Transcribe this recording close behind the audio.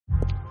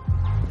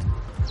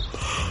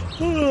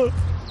The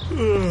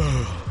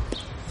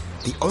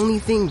only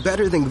thing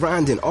better than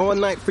grinding all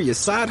night for your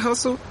side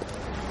hustle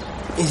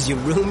is your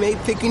roommate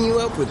picking you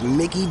up with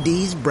Mickey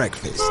D's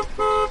breakfast.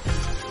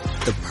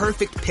 The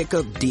perfect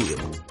pickup deal.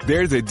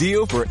 There's a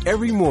deal for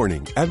every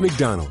morning at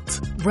McDonald's.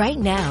 Right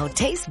now,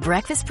 taste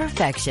breakfast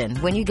perfection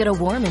when you get a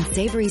warm and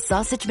savory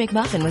sausage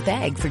McMuffin with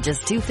egg for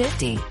just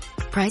 $2.50.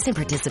 Price and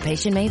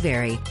participation may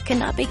vary.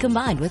 Cannot be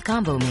combined with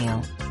combo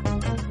meal.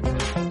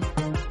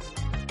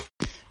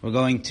 We're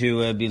going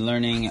to be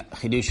learning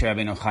Chidush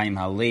Rabbeinu Chaim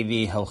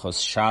HaLevi,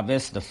 Hilchos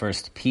Shabbos, the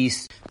first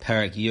piece,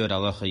 Perek Yud,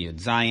 Halacha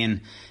Yud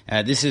Zayin.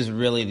 This is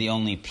really the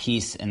only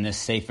piece in this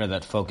sefer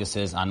that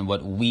focuses on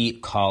what we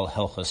call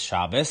Hilchos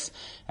Shabbos.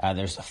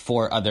 There's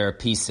 4 other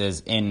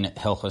pieces in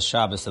Hilchos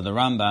Shabbos of the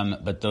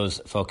Rambam, but those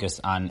focus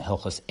on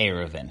Hilchos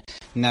Eruvin.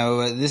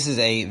 Now, this is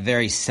a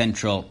very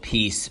central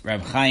piece.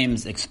 Reb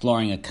Chaim's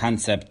exploring a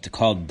concept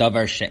called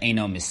Davar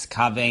She'eno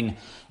Miskaven,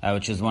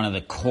 which is one of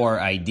the core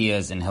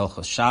ideas in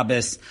Hilchos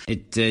Shabbos.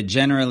 It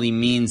generally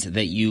means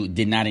that you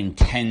did not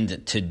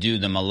intend to do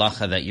the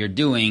malacha that you're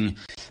doing,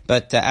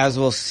 but as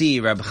we'll see,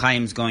 Reb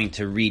Chaim's going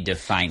to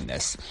redefine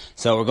this.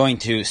 So we're going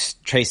to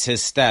trace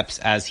his steps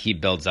as he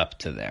builds up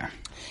to there.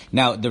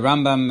 Now, the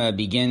Rambam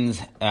begins,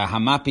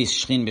 Hamapis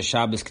shchin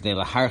b'Shabbos k'dei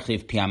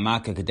laharchiv pi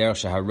hamaka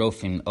k'derech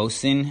sheharofim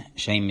osin,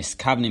 she'im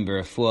miskavnim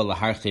b'refuah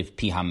laharchiv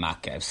pi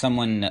hamaka. If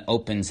someone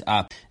opens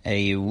up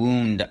a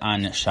wound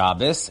on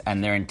Shabbos,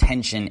 and their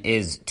intention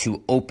is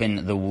to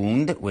open the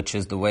wound, which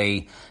is the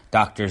way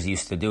doctors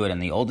used to do it in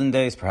the olden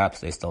days,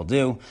 perhaps they still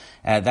do,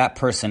 that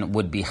person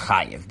would be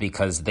chayiv,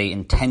 because they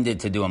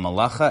intended to do a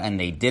malacha, and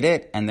they did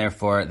it, and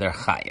therefore they're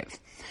chayiv.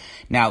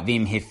 Now, but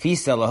if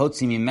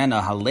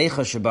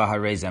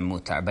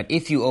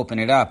you open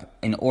it up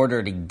in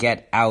order to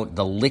get out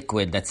the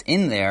liquid that's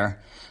in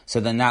there, so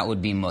then that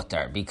would be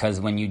mutar.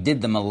 Because when you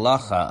did the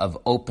malacha of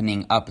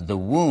opening up the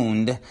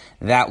wound,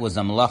 that was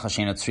a malacha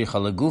she'ena tzricha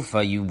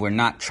legufa. You were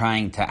not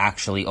trying to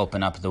actually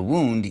open up the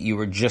wound, you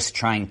were just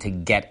trying to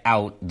get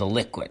out the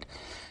liquid,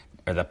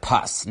 or the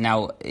pus.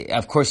 Now,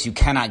 of course, you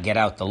cannot get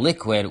out the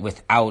liquid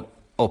without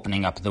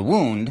opening up the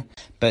wound,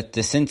 but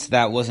since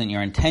that wasn't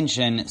your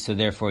intention, so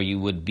therefore you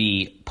would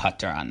be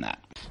pater on that.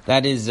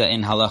 That is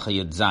in Halacha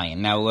Yud Zayin.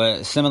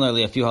 Now,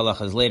 similarly, a few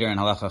halachas later in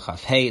Halacha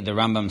Chaf Hey, the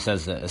Rambam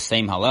says the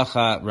same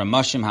halacha,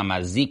 Ramashim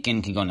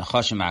hamazikin kigon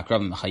nechashim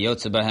ha'akrabim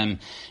chayotze bahem.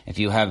 If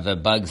you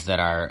have bugs that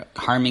are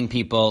harming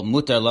people,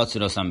 mutar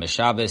lotzudosam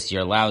b'Shabbos,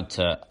 you're allowed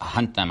to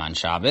hunt them on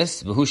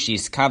Shabbos.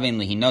 V'hushis kavein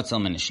lihinotzel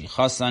min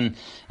shichasan,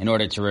 in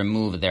order to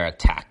remove their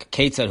attack.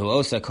 Ketzad hu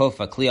osa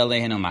kofa kli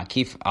alehen o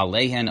makif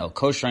alehen o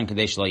koshran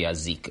kadesh lo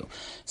yaziku.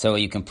 So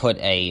you can put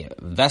a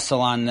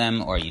vessel on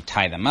them, or you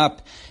tie them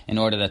up, in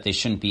order that they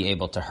shouldn't be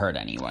able to hurt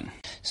anyone.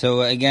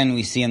 So again,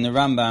 we see in the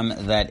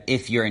Rambam that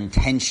if your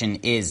intention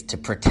is to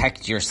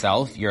protect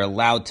yourself, you're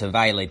allowed to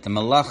violate the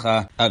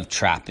malacha of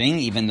trapping,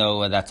 even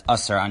though that's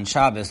asar on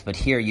Shabbos, but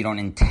here you don't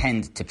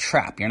intend to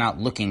trap. You're not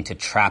looking to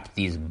trap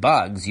these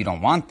bugs. You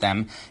don't want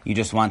them. You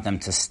just want them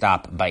to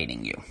stop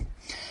biting you.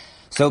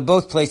 So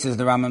both places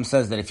the Rambam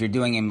says that if you're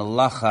doing a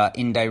malacha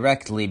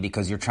indirectly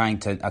because you're trying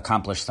to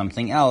accomplish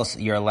something else,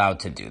 you're allowed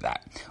to do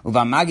that.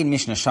 Uva magid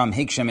mishnah sham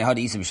hikshem ehad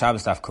isa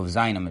b'Shabbos taf kov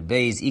zayin amid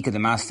beis ika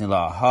demasni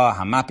la ha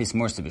hamapis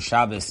morsa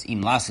b'Shabbos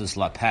im lasus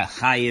la peh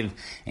chayiv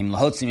im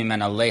lahotzi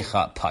mimena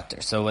lecha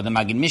pater. So the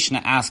Magid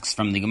Mishnah asks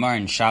from the Gemara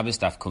in Shabbos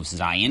taf kov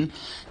zayin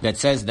that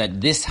says that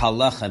this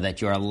halacha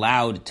that you're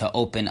allowed to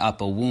open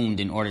up a wound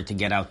in order to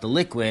get out the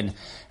liquid,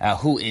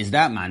 who is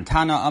that?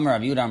 Mantana Amar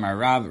Rav Yehuda Amar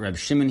Rav Reb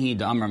Shimon he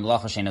the Amar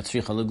Melacha she'ena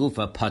tzricha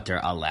legufa pater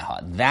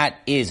aleha. That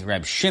is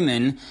Reb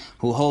Shimon,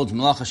 who holds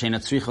Melacha she'ena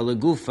tzricha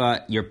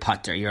legufa, you're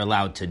pater, you're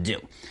allowed to do.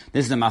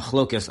 This is the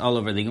machlokas all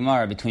over the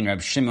Gemara between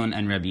Reb Shimon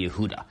and Reb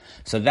Yehuda.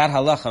 So that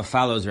halacha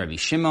follows Reb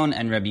Shimon,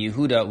 and Reb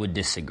Yehuda would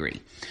disagree.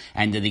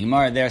 And the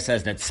Gemara there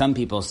says that some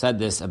people said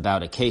this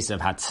about a case of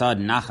hatzad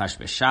nachash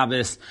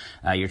b'Shabbos.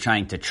 You're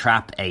trying to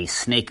trap a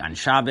snake on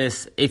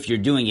Shabbos. If you're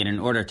doing it in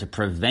order to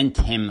prevent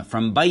him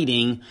from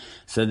biting,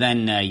 so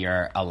then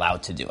you're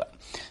allowed to do it.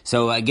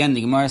 So again,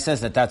 the Gemara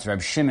says that that's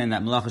Reb Shimon,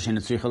 that Melacha she'ena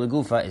tzricha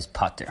legufa is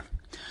pater.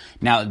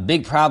 Now, the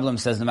big problem,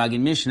 says the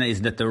Magid Mishnah, is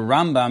that the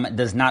Rambam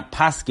does not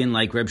paskin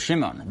like Reb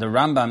Shimon. The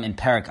Rambam in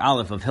Perek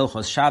Aleph of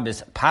Hilchos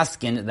Shabbos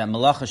paskin that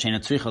Melacha she'ena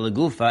tzricha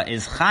legufa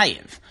is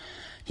chayiv.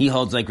 He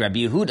holds like Reb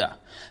Yehuda.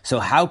 So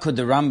how could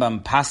the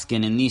Rambam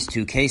paskin in these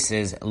two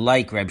cases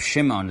like Reb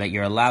Shimon, that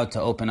you're allowed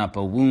to open up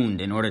a wound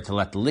in order to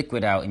let the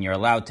liquid out, and you're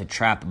allowed to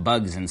trap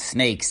bugs and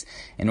snakes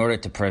in order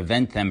to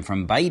prevent them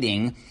from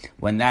biting,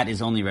 when that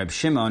is only Reb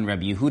Shimon?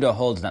 Reb Yehuda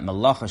holds that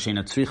Melacha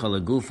she'ena tzricha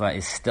legufa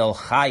is still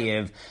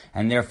chayiv,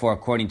 and therefore,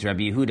 according to Reb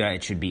Yehuda,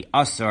 it should be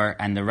asur,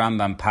 and the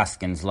Rambam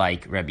paskins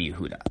like Reb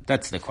Yehuda.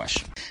 That's the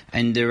question.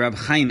 And Reb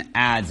Chaim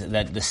adds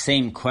that the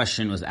same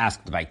question was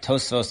asked by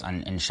Tosfos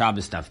in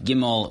Shabbos Daf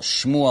Gimel.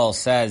 Shmuel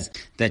says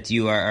that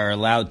you are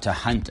allowed to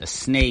hunt a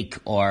snake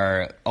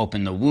or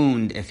open the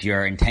wound if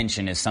your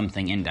intention is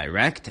something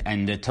indirect.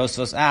 And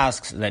Tosfos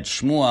asks that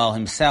Shmuel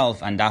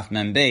himself on Daf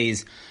Mem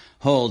Beis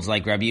holds,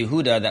 like Rabbi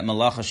Yehuda, that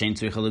malacha shein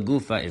tzricha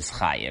legufa is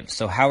chayiv.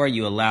 So how are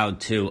you allowed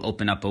to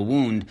open up a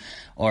wound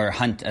or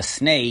hunt a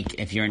snake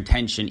if your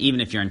intention, even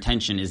if your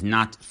intention is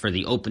not for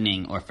the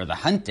opening or for the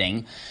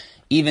hunting,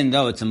 even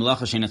though it's a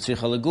malacha shein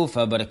tzricha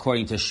legufa, but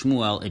according to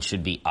Shmuel, it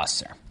should be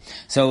aser.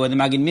 So the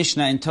Magid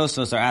Mishnah and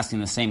Tosfos are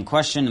asking the same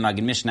question. The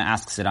Magid Mishnah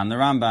asks it on the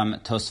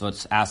Rambam,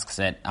 Tosfos asks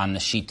it on the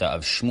Shita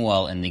of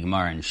Shmuel in the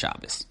Gemara and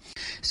Shabbos.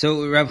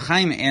 So Reb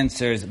Chaim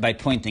answers by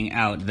pointing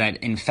out that,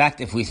 in fact,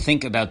 if we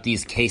think about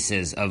these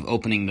cases of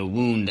opening the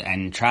wound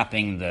and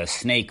trapping the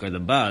snake or the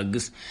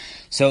bugs,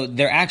 so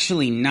they're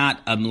actually not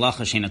a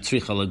melacha she'eino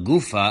tzricha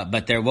legufa,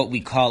 but they're what we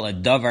call a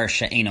davar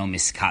she'eino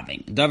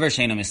miskavein. Davar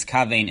she'eino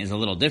miskavein is a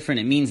little different.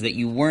 It means that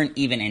you weren't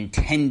even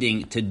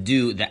intending to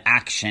do the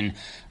action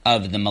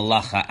of the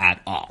malacha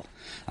at all.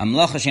 A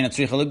malacha she'eino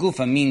tzricha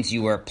legufa means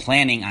you were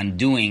planning on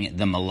doing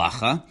the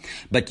malacha,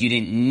 but you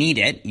didn't need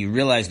it. You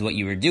realized what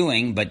you were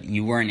doing, but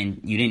you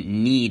didn't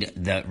need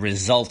the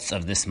results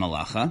of this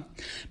malacha.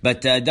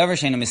 But davar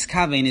she'eino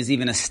miskavein is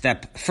even a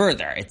step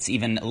further. It's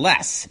even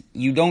less.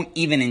 You don't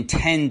even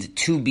intend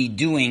to be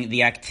doing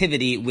the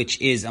activity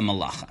which is a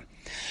malacha.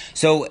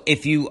 So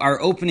if you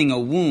are opening a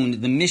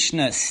wound, the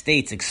Mishnah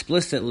states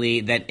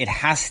explicitly that it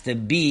has to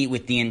be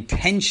with the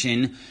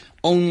intention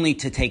only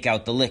to take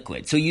out the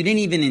liquid. So you didn't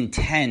even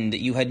intend,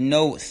 you had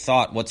no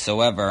thought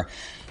whatsoever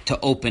to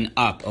open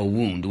up a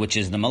wound, which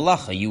is the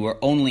malacha. You were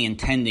only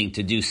intending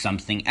to do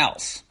something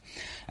else.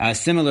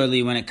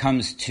 Similarly, when it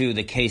comes to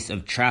the case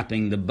of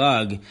trapping the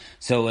bug,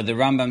 so the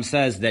Rambam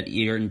says that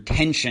your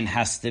intention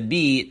has to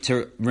be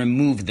to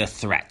remove the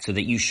threat so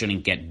that you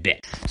shouldn't get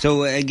bit.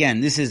 So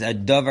again, this is a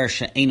davar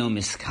she'eino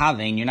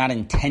miskavein. You're not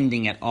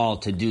intending at all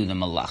to do the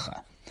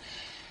malacha.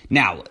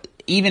 Now,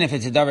 even if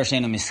it's a davar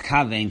she'eino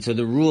miskavein, so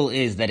the rule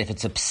is that if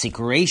it's a psik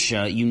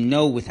reisha, you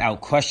know without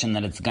question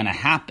that it's going to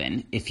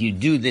happen. If you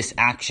do this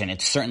action,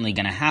 it's certainly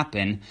going to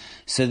happen.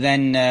 So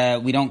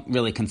then we don't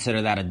really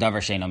consider that a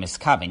davar she'eino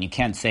miskavein. You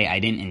can't say, I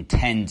didn't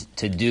intend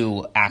to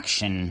do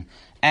action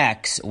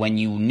X when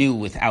you knew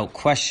without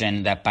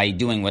question that by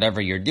doing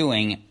whatever you're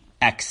doing,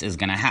 X is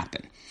going to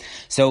happen.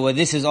 So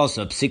this is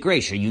also a psik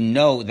reisha. You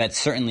know that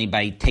certainly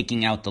by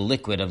taking out the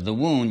liquid of the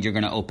wound, you're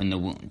going to open the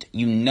wound.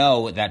 You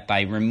know that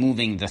by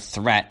removing the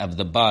threat of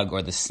the bug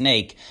or the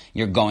snake,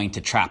 you're going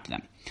to trap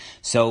them.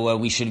 So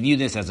we should view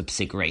this as a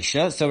psik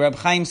reisha. So Reb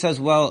Chaim says,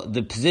 well,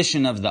 the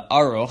position of the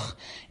aruch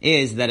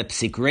is that a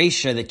psik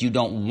reisha that you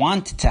don't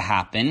want to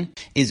happen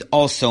is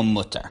also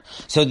mutter.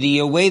 So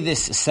the way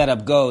this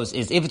setup goes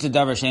is if it's a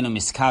davar she'eino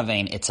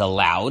miskavein, it's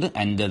allowed,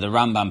 and the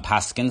Rambam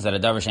paskins that a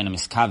davar she'eino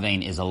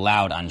miskavein is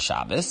allowed on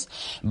Shabbos.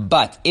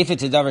 But if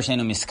it's a davar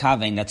she'eino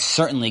miskavein, that's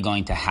certainly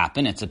going to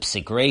happen. It's a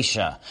psik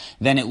reisha.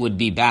 Then it would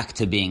be back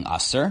to being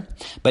aser.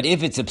 But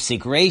if it's a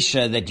psik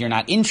reisha that you're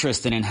not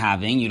interested in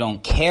having, you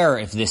don't care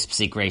if this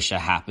psik reisha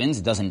happens,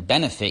 it doesn't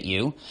benefit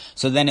you,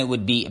 so then it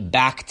would be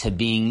back to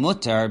being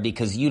mutter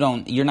because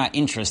you're not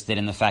interested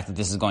in the fact that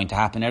this is going to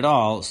happen at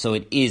all, so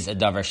it is a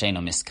davar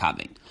she'eino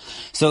miskavein.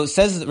 So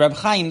says Reb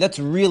Chaim, that's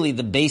really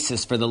the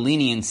basis for the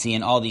leniency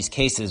in all these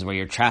cases where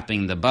you're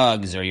trapping the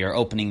bugs or you're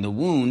opening the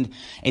wound.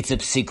 It's a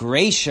psik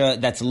reisha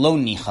that's lo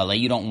nichala.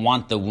 You don't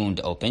want the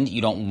wound opened.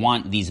 You don't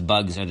want these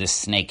bugs or this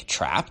snake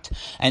trapped.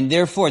 And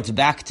therefore it's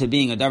back to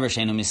being a davar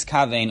she'eino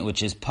miskavein,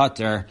 which is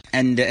pater.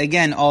 And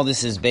again, all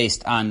this is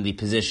based on the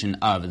position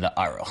of the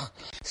aruch.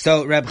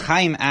 So Reb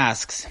Chaim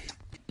asks,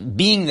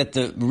 being that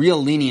the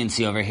real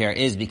leniency over here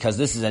is because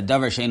this is a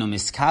davar she'eino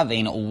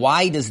miskavein,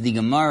 why does the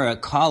Gemara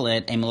call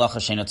it a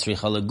melacha she'eino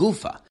tzricha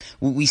legufa?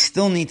 We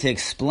still need to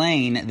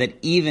explain that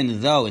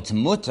even though it's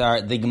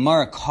mutar, the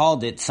Gemara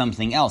called it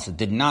something else. It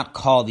did not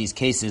call these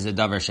cases a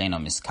davar she'eino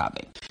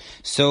miskavein.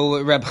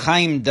 So Reb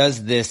Chaim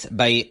does this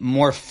by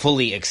more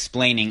fully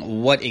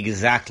explaining what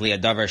exactly a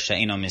davar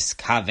she'eino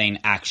miskavein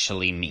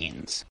actually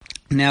means.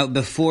 Now,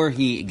 before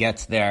he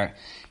gets there,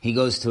 he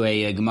goes to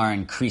a Gemara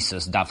in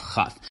Krisos, Daf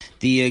Chaf.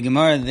 The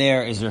Gemara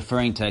there is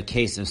referring to a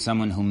case of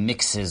someone who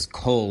mixes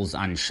coals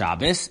on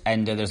Shabbos,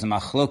 and there's a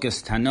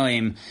machlokas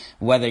tanoim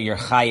whether you're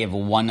chayiv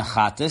one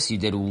chatas, you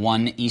did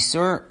one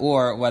isur,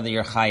 or whether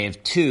you're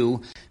chayiv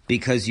two,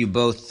 because you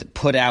both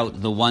put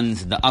out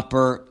the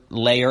upper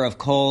layer of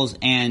coals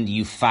and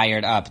you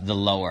fired up the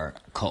lower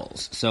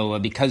coals. So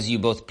because you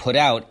both put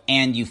out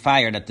and you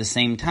fired at the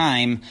same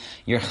time,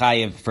 you're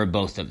chayiv for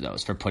both of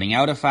those, for putting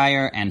out a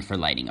fire and for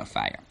lighting a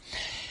fire.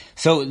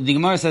 So the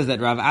Gemara says that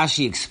Rav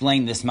Ashi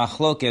explained this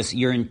machlokas.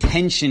 Your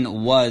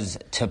intention was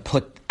to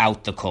put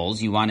out the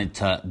coals. You wanted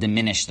to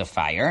diminish the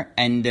fire,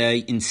 and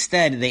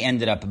instead they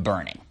ended up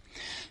burning.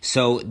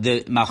 So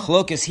the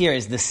machlokas here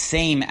is the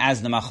same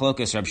as the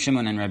machlokas Rab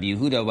Shimon and Rab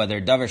Yehuda,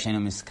 whether davar she'eino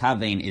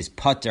miskavein is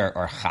pater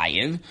or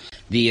chayiv.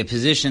 The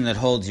position that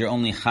holds you're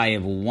only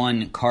chayiv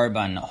one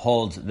karban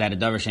holds that a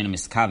davar she'eino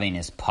miskavein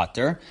is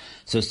pater.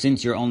 So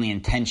since your only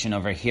intention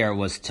over here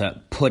was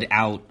to put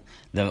out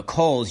the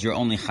coals, you're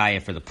only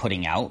chayiv for the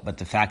putting out, but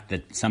the fact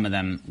that some of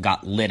them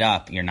got lit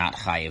up, you're not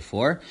chayiv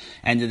for.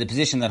 And the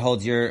position that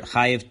holds your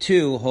chayiv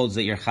two holds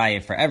that you're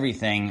chayiv for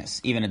everything,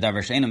 even a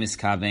davar she'eino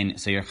miskavein,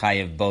 so you're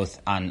chayiv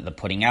both on the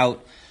putting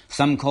out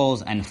some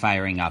coals and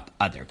firing up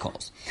other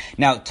coals.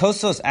 Now,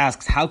 Tosfos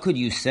asks, how could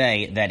you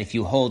say that if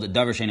you hold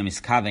davar she'eino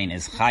miskaven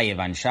is chayiv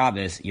on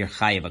Shabbos, you're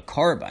chayiv a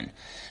korban?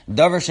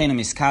 Davar she'eino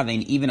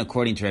miskaven, even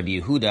according to Rabbi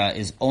Yehuda,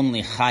 is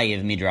only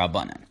chayiv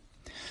midrabanan.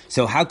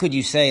 So how could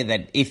you say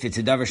that if it's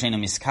a davar she'eino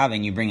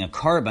miskaven, you bring a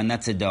korban,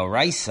 that's a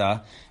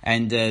doraisa,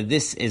 and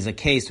this is a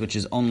case which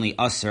is only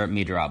aser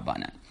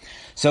midrabanan?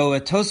 So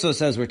Tosfos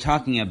says we're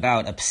talking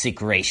about a psik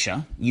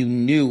reisha. You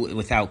knew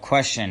without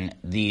question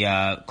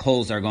the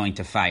coals are going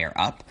to fire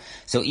up.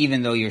 So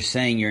even though you're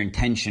saying your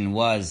intention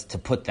was to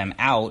put them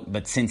out,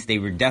 but since they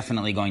were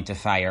definitely going to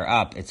fire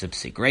up, it's a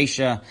psik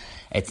reisha.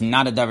 It's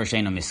not a davar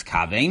she'eino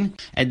miskaven,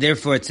 and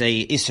therefore it's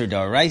a iser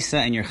doraisa,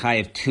 and you're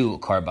chayiv 2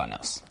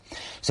 korbanos.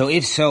 So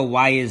if so,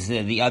 why is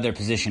the other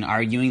position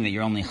arguing that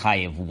you're only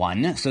chayiv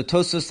 1? So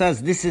Tosfos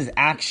says this is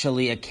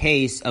actually a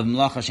case of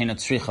melacha she'eino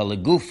tzricha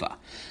legufa.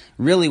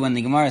 Really, when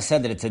the Gemara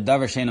said that it's a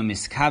davar she'eino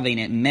miskaven,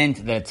 it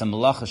meant that it's a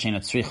melacha she'eino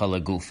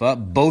tzricha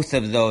legufa. Both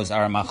of those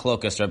are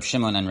machlokas Reb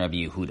Shimon and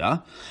Rabbi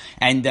Yehuda.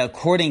 And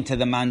according to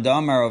the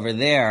Mandamar over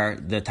there,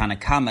 the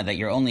Tanakama, that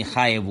you're only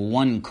chayiv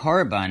 1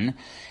 korban,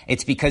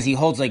 it's because he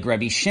holds like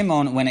Rabbi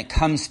Shimon when it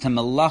comes to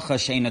melacha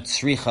she'eino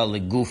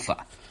tzricha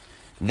legufa.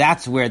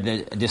 That's where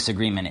the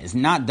disagreement is,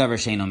 not davar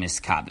she'eino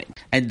miskaven.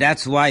 And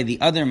that's why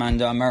the other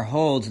Mandamar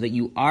holds that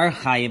you are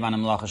chayiv on a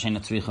melacha she'eino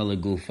tzricha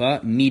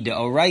legufa, mida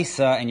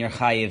oraisa, and you're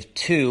chayiv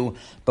 2,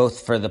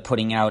 both for the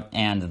putting out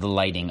and the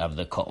lighting of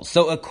the coals.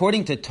 So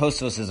according to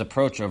Tosfos'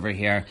 approach over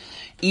here,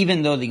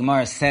 even though the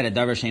Gemara said a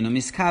davar she'eino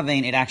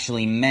miskaven, it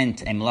actually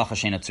meant a melacha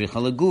she'eino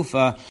tzricha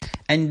legufa,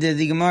 and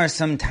the Gemara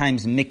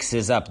sometimes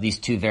mixes up these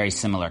two very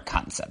similar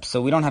concepts.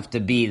 So we don't have to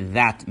be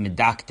that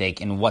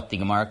medaktek in what the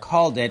Gemara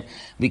called it.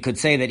 We could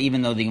say that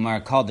even though the Gemara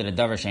called it a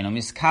davar she'eino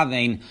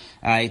miskaven,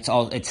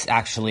 it's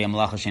actually a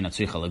melacha she'eino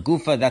tzricha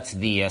legufa. That's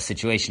the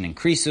situation in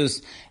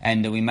Krisus,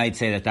 and we might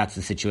say that that's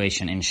the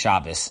situation in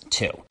Shabbos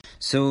too.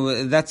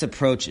 So that's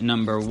approach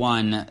number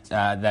 1,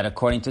 that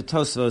according to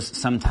Tosfos,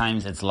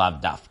 sometimes it's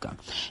lav dafka.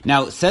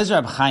 Now, says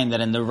Rab Chaim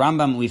that in the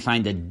Rambam we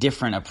find a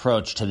different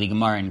approach to the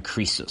Gemara in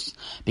Krisus,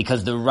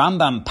 because the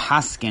Rambam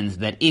paskins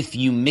that if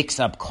you mix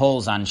up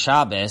coals on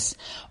Shabbos,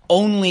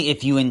 only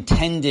if you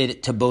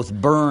intended to both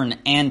burn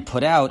and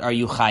put out are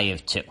you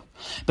chayiv 2.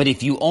 But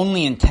if you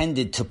only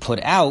intended to put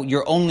out,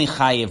 you're only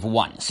chayiv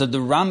 1. So the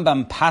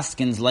Rambam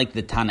paskins like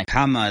the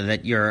Tanakama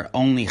that you're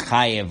only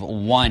chayiv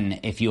 1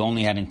 if you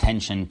only had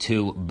intention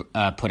to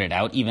put it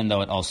out, even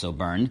though it also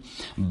burned.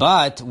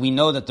 But we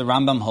know that the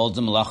Rambam holds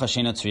the melacha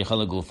she'eino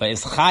tzricha legufa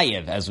is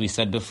chayiv, as we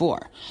said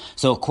before.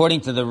 So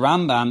according to the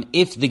Rambam,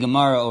 if the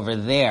Gemara over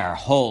there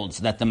holds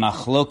that the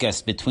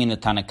machlokas between the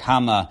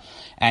Tanakama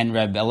and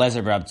Reb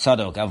Eliezer Rab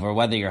Tzadok over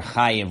whether you're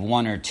chayiv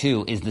 1 or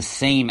 2 is the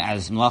same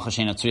as melacha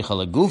she'eino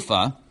tzricha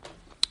legufa,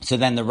 so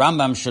then the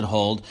Rambam should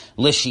hold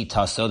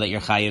lishitaso that you're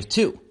chayiv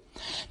 2.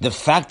 The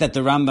fact that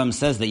the Rambam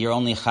says that you're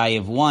only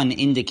chayiv 1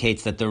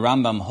 indicates that the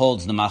Rambam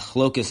holds the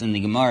machlokus in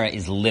the Gemara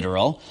is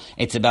literal.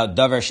 It's about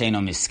davar she'eino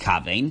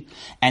miskaven,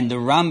 and the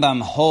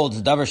Rambam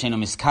holds davar she'eino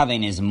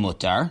miskaven is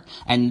mutar,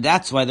 and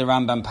that's why the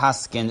Rambam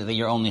paskin that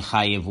you're only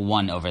chayiv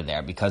 1 over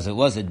there, because it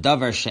was a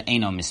davar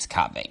she'eino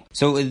miskaven.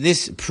 So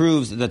this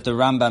proves that the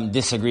Rambam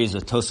disagrees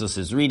with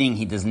Tosfos' reading.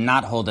 He does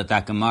not hold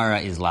that Gemara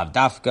is lav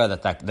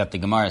dafka, that the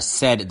Gemara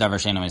said davar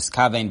she'eino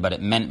miskaven, but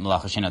it meant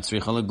melacha she'eino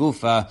tzricha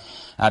legufa,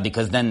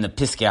 because then the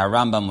Piskei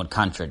Rambam would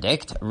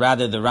contradict.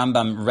 Rather, the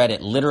Rambam read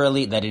it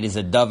literally that it is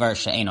a davar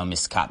she'eino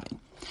miskaven.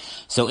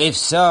 So if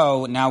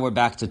so, now we're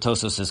back to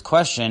Tosfos'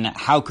 question,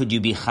 how could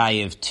you be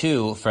chayiv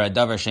 2 for a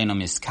davar she'eino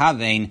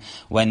miskaven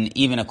when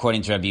even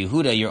according to Rabbi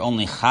Yehuda, you're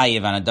only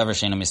chayiv on a davar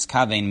she'eino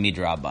miskaven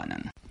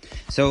midrabanan?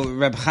 So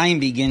Reb Chaim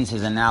begins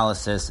his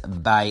analysis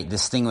by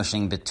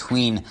distinguishing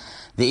between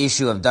the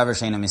issue of davar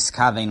she'eino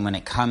miskaven when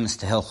it comes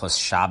to Hilchos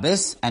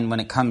Shabbos and when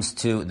it comes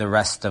to the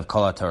rest of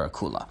Kol HaTorah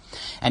Kula.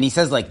 And he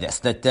says like this,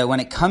 that when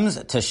it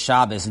comes to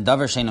Shabbos,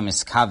 davar she'eino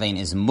miskaven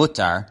is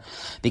mutar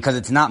because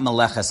it's not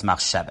meleches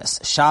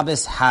machsheves.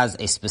 Shabbos has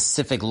a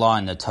specific law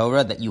in the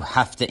Torah that you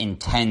have to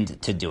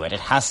intend to do it. It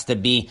has to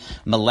be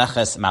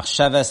meleches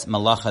machsheves,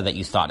 malacha that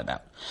you thought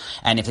about.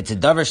 And if it's a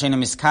davar she'eino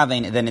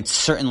miskaven, then it's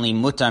certainly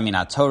mutar min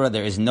Torah.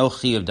 There is no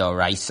chiyuv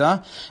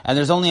d'oraisa, and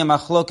there's only a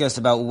machlokas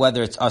about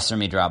whether it's aser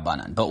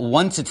midrabanan. But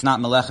once it's not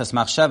meleches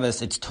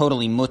machsheves, it's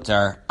totally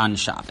mutar on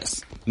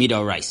Shabbos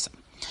midoraisa.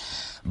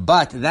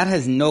 But that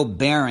has no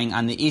bearing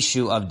on the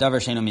issue of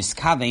davar she'eino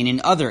miskaven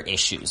in other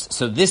issues.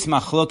 So this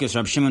machlokas,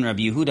 Rab Shimon,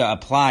 Rabbi Yehuda,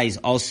 applies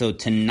also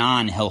to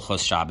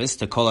non-Hilchos Shabbos,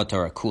 to Kol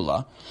HaTorah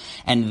Kula.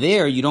 And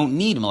there you don't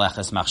need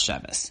meleches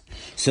machsheves.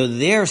 So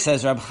there,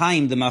 says Rab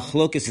Chaim, the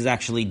machlokas is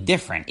actually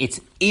different. It's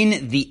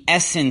in the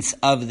essence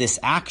of this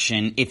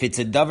action, if it's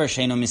a davar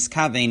she'eino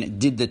miskaven,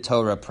 did the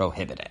Torah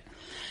prohibit it?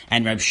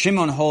 And Reb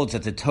Shimon holds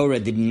that the Torah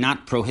did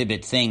not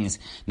prohibit things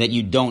that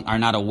you are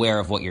not aware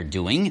of what you're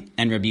doing.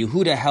 And Reb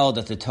Yehuda held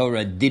that the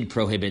Torah did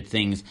prohibit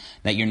things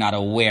that you're not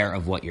aware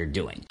of what you're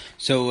doing.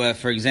 So,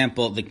 for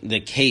example, the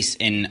case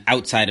in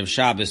outside of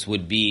Shabbos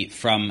would be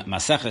from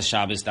Maseches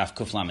Shabbos, Daf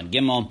Kuf Lamed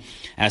Gimel,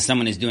 as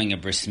someone is doing a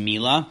bris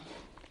milah,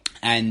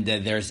 and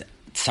there's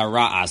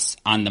tzara'as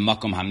on the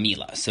makom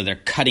hamila. So they're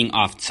cutting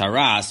off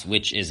tzara'as,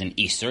 which is an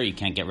isur. You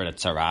can't get rid of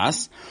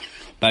tzara'as.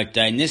 But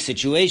in this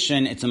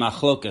situation, it's a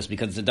machlokas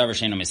because it's a davar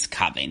she'eino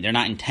miskaven. They're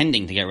not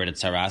intending to get rid of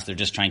tzara'as. They're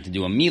just trying to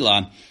do a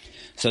milah.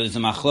 So there's a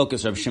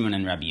machlokas Reb Shimon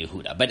and Rabbi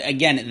Yehuda. But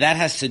again, that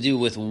has to do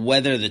with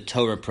whether the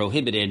Torah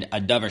prohibited a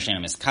davar she'eino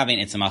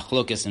miskaven. It's a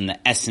machlokas in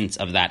the essence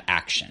of that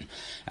action.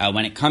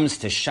 When it comes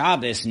to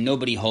Shabbos,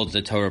 nobody holds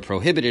the Torah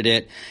prohibited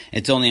it.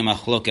 It's only a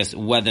machlokas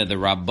whether the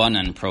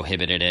Rabbanan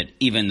prohibited it,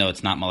 even though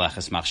it's not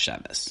Meleches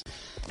Machshavos.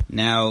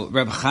 Now,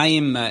 Reb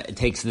Chaim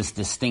takes this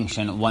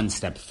distinction one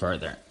step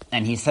further.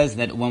 And he says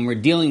that when we're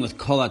dealing with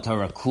Kol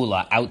HaTorah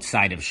Kula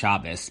outside of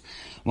Shabbos,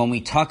 when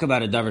we talk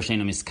about a davar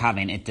she'eino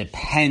miskaven, it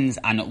depends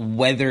on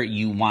whether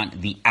you want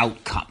the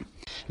outcome.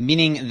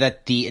 Meaning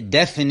that the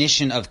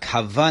definition of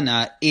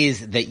kavana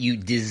is that you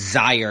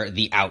desire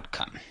the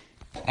outcome.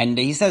 And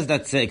he says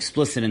that's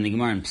explicit in the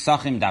Gemara in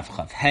Pesachim, Daf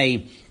Chav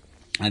Hey.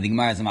 The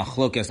Gemara is a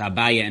machlokas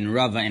Abaya and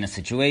Rava in a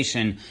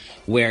situation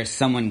where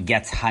someone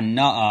gets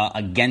hana'ah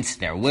against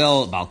their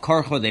will, bal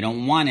korcho, they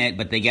don't want it,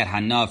 but they get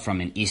hana'ah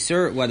from an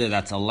isur, whether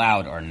that's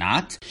allowed or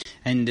not.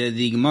 And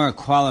the Gemara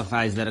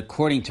qualifies that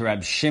according to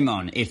Reb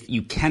Shimon, if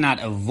you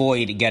cannot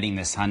avoid getting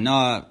this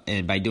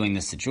hana'ah by doing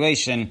this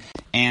situation,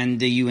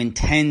 and you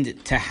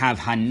intend to have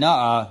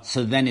hana'ah,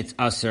 so then it's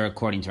asur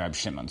according to Reb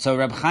Shimon. So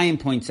Reb Chaim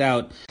points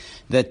out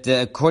that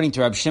according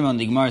to Reb Shimon,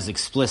 the Gemara is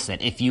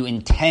explicit. If you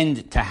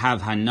intend to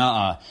have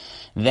hana'ah,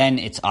 then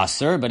it's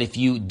asur. But if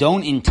you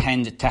don't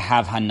intend to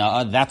have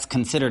hana'ah, that's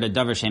considered a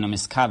davar she'eino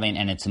miskaven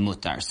and it's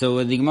mutar.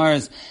 So the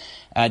Gemara's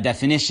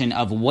definition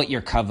of what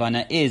your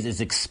kavana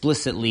is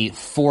explicitly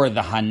for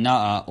the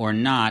hana'ah or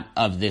not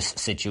of this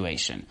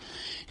situation.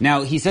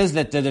 Now, he says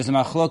that there's a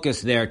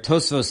machlokus there.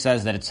 Tosfos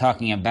says that it's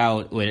talking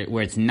about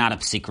where it's not a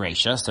psik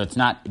reisha, so it's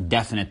not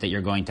definite that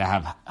you're going to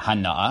have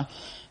hana'ah.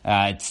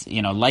 It's,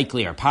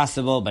 likely or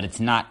possible, but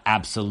it's not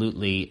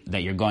absolutely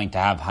that you're going to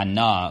have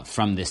hana'ah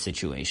from this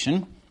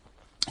situation.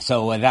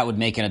 So that would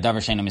make it a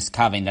davar she'eino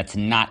miskaven. That's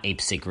not a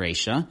psik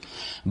reisha.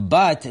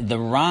 But the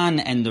Ran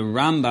and the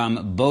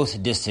Rambam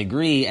both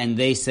disagree, and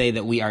they say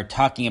that we are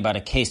talking about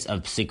a case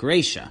of psik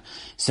reisha.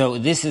 So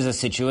this is a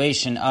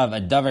situation of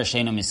a davar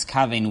she'eino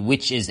miskaven,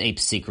 which is a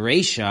psik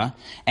reisha,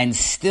 and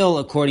still,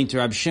 according to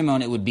Rab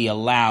Shimon, it would be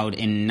allowed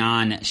in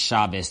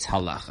non-Shabbos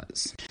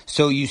halachas.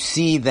 So you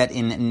see that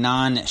in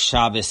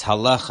non-Shabbos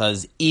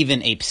halachas,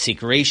 even a psik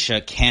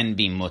reisha can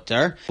be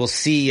mutar. We'll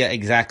see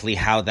exactly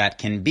how that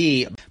can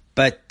be.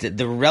 But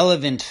the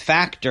relevant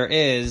factor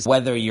is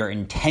whether you're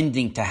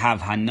intending to have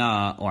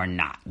hana'ah or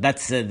not.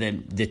 That's the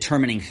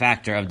determining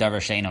factor of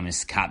davar she'eino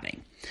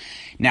miskaven.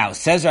 Now,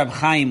 says Rab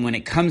Chaim, when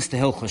it comes to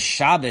Hilchos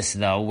Shabbos,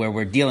 though, where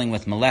we're dealing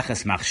with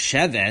Meleches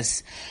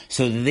Machshavos,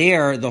 so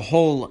there the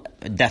whole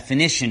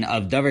definition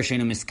of davar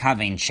she'eino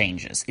miskaven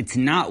changes. It's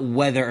not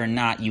whether or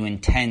not you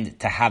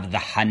intend to have the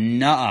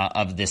hana'ah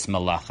of this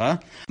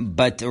malacha,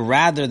 but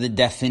rather the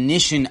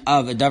definition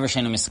of a davar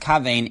she'eino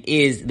miskaven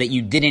is that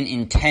you didn't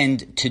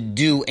intend to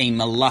do a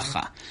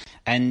malacha.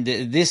 And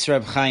this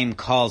Rab Chaim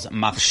calls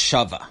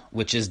machshava,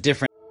 which is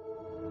different.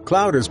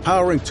 Cloud is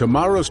powering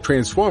tomorrow's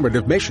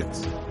transformative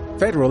missions.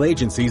 Federal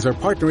agencies are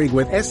partnering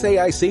with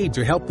SAIC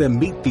to help them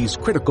meet these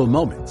critical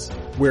moments,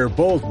 where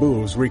bold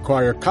moves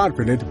require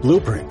confident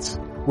blueprints,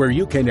 where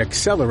you can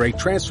accelerate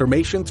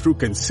transformation through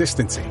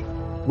consistency,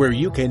 where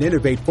you can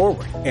innovate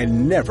forward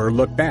and never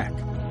look back.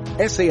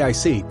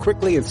 SAIC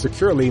quickly and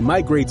securely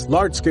migrates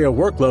large-scale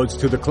workloads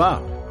to the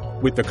cloud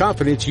with the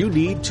confidence you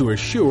need to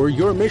assure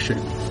your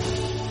mission.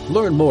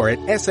 Learn more at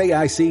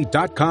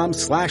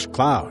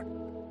SAIC.com/cloud.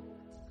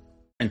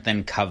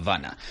 Than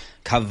kavana.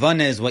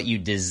 Kavana is what you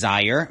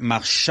desire.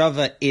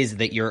 Machshava is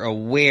that you're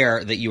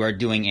aware that you are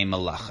doing a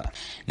malacha.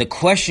 The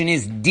question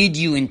is, did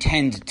you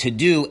intend to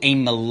do a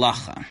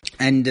malacha?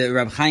 And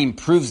Rab Chaim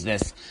proves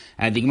this.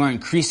 The Gemara in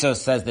Krisos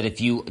says that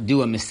if you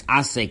do a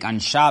misasek on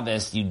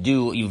Shabbos,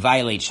 you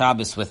violate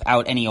Shabbos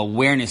without any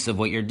awareness of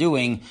what you're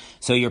doing,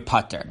 so you're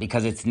pater,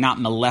 because it's not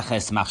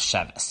meleches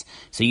machshavos.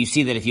 So you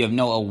see that if you have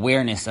no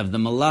awareness of the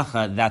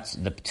malacha, that's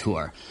the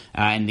ptur.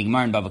 And the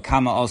Gemara in Bava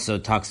Kama also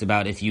talks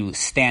about if you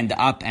stand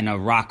up and a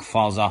rock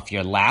falls off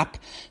your lap,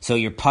 so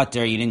you're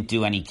pater, you didn't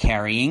do any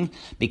carrying,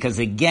 because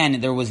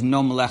again, there was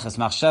no meleches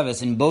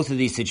machshavos. In both of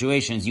these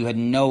situations, you had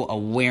no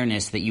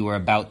awareness that you were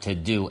about to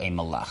do a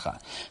malacha.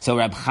 So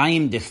Rab Chaim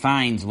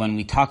defines when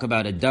we talk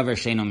about a davar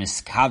she'eino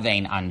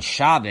miskaven on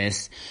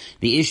Shabbos,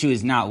 the issue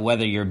is not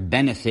whether you're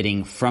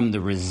benefiting from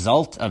the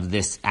result of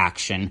this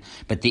action,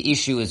 but the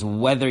issue is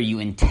whether you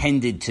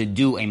intended to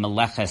do a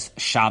meleches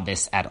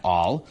Shabbos at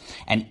all.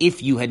 And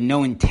if you had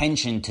no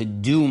intention to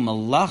do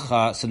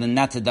malacha, so then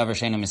that's a davar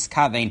she'eino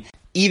miskaven.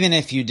 even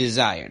if you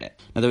desired it.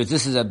 In other words,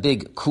 this is a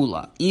big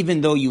kula.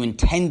 Even though you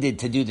intended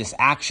to do this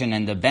action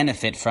and the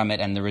benefit from it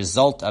and the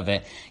result of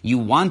it, you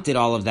wanted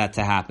all of that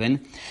to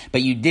happen,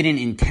 but you didn't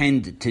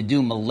intend to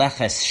do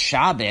Meleches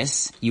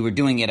Shabbos. You were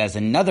doing it as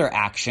another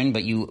action,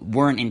 but you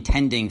weren't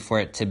intending for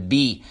it to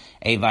be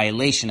a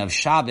violation of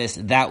Shabbos.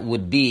 That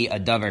would be a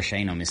davar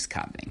she'eino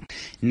miskaven.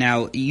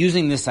 Now,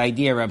 using this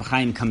idea, Reb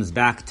Chaim comes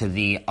back to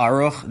the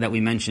Aruch that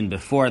we mentioned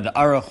before. The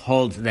Aruch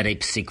holds that a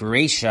psik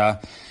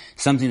reisha,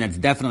 something that's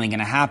definitely going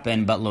to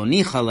happen, but lo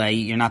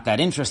nichale, you're not that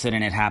interested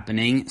in it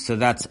happening, so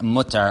that's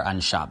mutar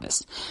on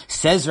Shabbos.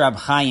 Says Reb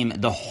Chaim,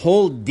 the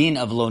whole din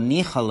of lo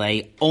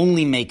nichale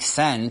only makes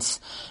sense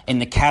in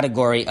the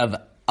category of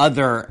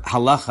other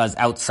halachas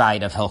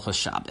outside of Hilchos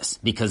Shabbos.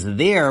 Because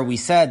there we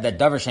said that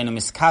davar she'eino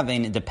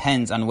miskaven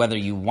depends on whether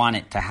you want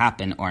it to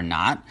happen or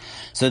not.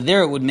 So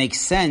there it would make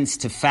sense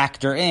to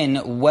factor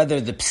in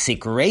whether the psik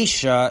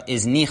reisha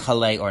is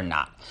nichale or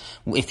not.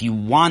 If you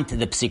want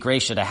the psik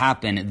reisha to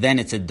happen, then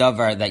it's a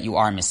davar that you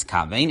are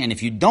miskaven. And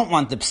if you don't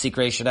want the psik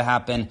reisha to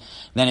happen,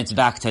 then it's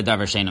back to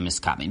davar she'eino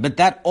miskaven. But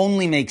that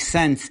only makes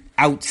sense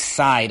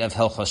outside of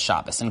Hilchos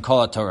Shabbos and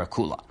Kol HaTorah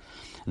Kula.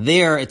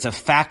 There, it's a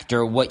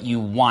factor what you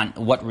want,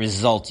 what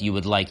result you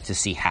would like to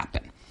see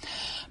happen.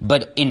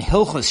 But in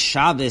Hilchos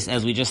Shabbos,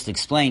 as we just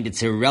explained,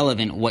 it's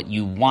irrelevant what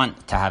you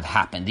want to have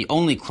happen. The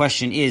only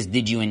question is,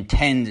 did you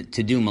intend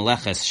to do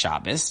Meleches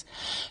Shabbos?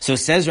 So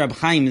says Reb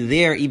Chaim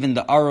there, even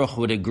the Aruch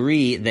would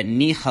agree that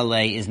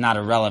Nichale is not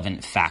a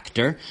relevant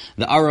factor.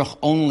 The Aruch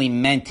only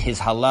meant his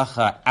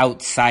halacha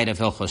outside of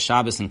Hilchos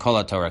Shabbos and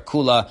Kol HaTorah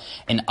Kula,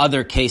 in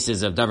other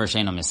cases of davar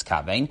she'eino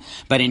miskaven.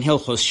 But in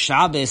Hilchos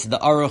Shabbos, the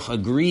Aruch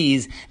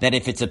agrees that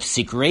if it's a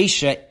psik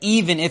reisha,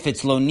 even if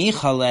it's lo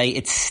Nichale,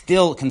 it's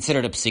still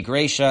considered a psik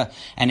reisha,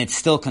 and it's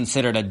still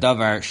considered a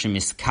davar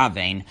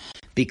shemiskaven,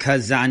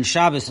 because on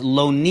Shabbos,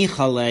 lo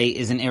nichale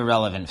is an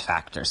irrelevant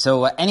factor.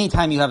 So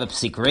anytime you have a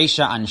psik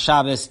reisha on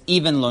Shabbos,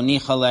 even lo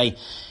nichale,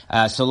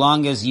 so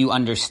long as you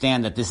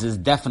understand that this is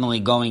definitely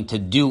going to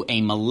do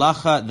a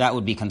malacha, that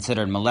would be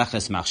considered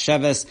meleches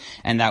machsheves,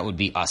 and that would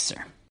be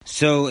aser.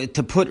 So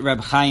to put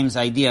Reb Chaim's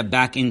idea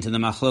back into the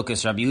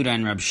machlokas Rab Yehuda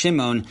and Rab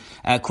Shimon,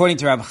 according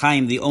to Reb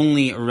Chaim, the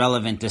only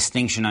relevant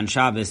distinction on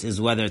Shabbos is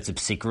whether it's a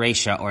psik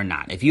reisha or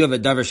not. If you have a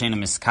davar she'eino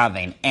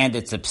miskaven and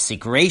it's a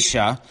psik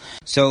reisha,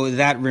 so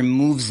that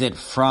removes it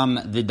from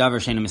the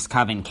davar she'eino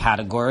miskaven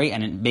category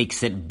and it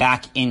makes it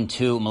back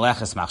into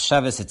meleches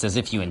machsheves. It's as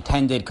if you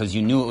intended because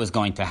you knew it was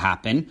going to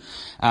happen.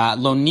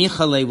 Lo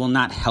nichale will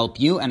not help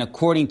you, and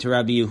according to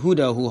Rabbi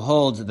Yehuda, who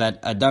holds that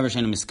a davar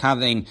she'eino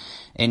miskaven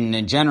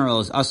in general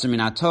is asur min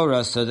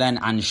haTorah, so then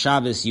on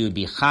Shabbos you would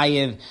be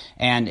chayiv,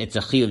 and it's a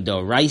chiyuv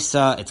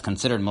d'oraisa, it's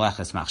considered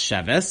meleches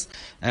machsheves.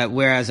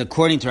 Whereas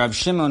according to Rav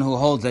Shimon, who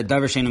holds that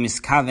davar she'eino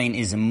miskaven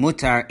is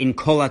mutar in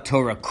Kol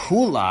HaTorah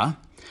Kula,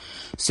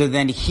 so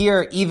then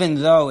here, even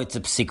though it's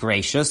a psik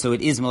reisha, so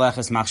it is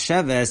meleches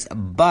machsheves,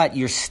 but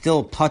you're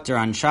still putter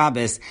on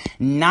Shabbos,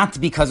 not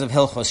because of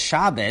Hilchos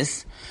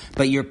Shabbos,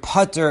 but you're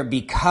putter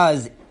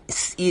because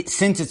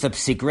since it's a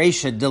psik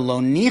reisha de lo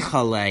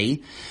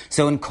nichale,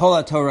 so in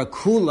Kol HaTorah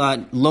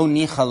Kula, lo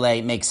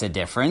nichale makes a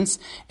difference.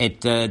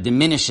 It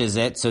diminishes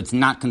it, so it's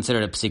not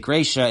considered a psik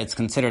reisha. It's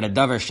considered a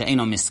davar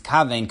she'eino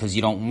miskaven because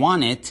you don't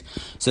want it.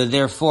 So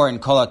therefore, in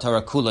Kol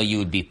HaTorah Kula, you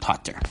would be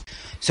pater.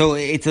 So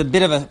it's a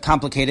bit of a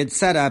complicated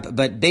setup,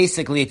 but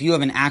basically if you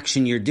have an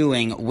action you're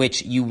doing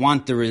which you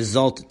want the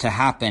result to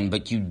happen,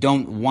 but you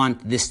don't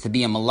want this to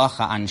be a malacha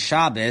on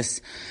Shabbos,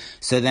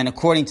 so then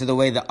according to the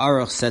way the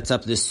Aruch sets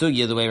up this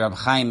sugya, the way Rab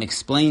Chaim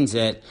explains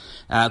it,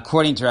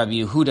 according to Rabbi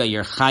Yehuda,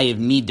 you're chayiv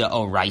mida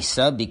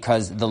oraisa,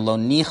 because the lo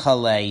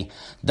nichale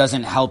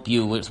doesn't help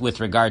you with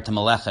regard to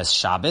meleches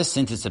Shabbos.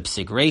 Since it's a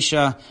psik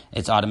reisha,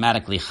 it's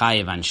automatically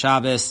chayiv on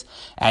Shabbos,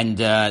 and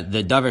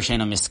the davar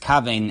she'eino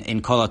miskaven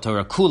in Kol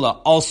HaTorah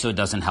Kula also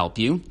doesn't help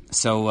you,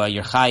 so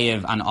you're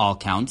chayiv on all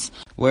counts.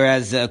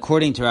 Whereas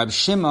according to Rab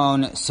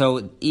Shimon,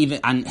 so even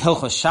on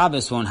Hilchos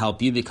Shabbos won't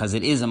help you because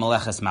it is a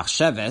meleches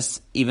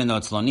machsheves, even though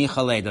it's lo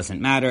nichale, it doesn't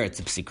matter,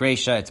 it's a psik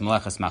reisha, it's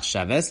meleches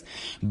machsheves,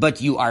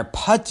 but you are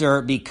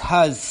putter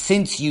because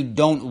since you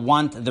don't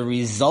want the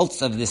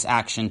results of this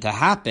action to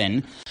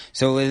happen,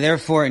 so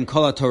therefore in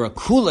Kol HaTorah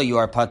Kula you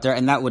are putter,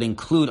 and that would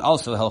include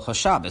also Hilchos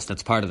Shabbos,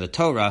 that's part of the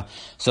Torah.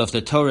 So if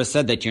the Torah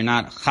said that you're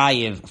not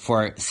chayiv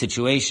for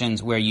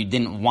situations where you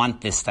didn't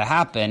want this to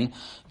happen,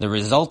 the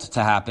result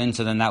to happen,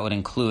 so then that would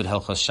include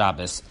Hilchos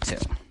Shabbos too.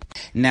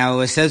 Now,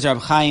 it says Rab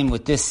Chaim,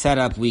 with this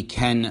setup, we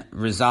can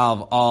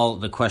resolve all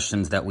the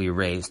questions that we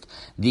raised.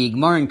 The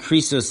Gemara in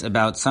Krisos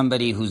about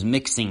somebody who's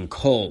mixing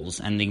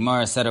coals, and the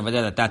Gemara said over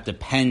there that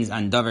depends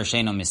on davar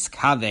she'eino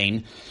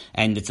miskaven,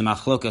 and it's a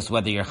machlokas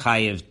whether you're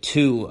chayiv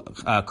 2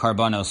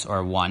 karbanos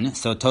or 1.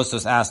 So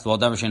Tosfos asked, well,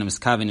 davar she'eino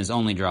miskaven is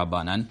only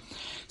drabanan.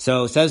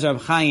 So says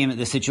Rab Chaim,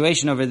 the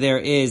situation over there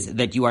is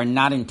that you are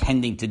not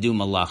intending to do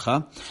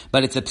malacha,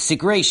 but it's a psik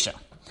reisha.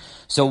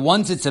 So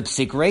once it's a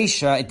psik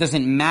reisha, it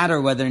doesn't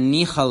matter whether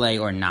nichale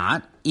or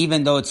not.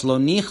 even though it's lo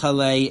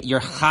nichale, you're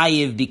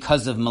chayiv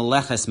because of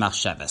meleches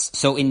machshavas.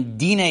 So in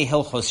Dinei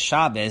Hilchos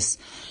Shabbos,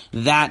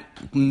 that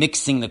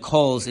mixing the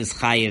coals is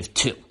chayiv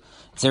too.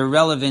 It's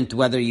irrelevant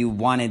whether you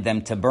wanted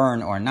them to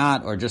burn or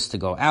not, or just to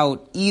go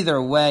out.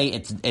 Either way,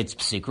 it's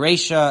psik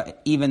reisha.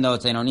 Even though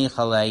it's eino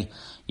nichale,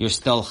 you're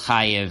still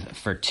chayiv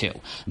for two.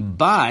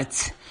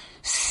 But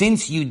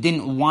since you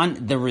didn't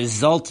want the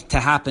result to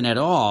happen at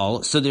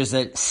all, so there's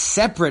a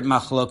separate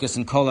machlokus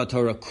in Kol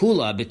HaTorah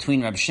Kula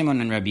between Rab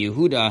Shimon and Rabbi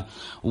Yehuda,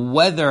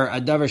 whether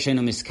a davar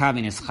she'eino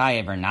miskaven is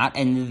chayev or not,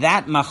 and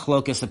that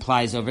machlokus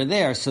applies over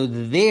there. So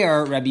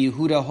there, Rabbi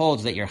Yehuda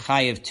holds that you're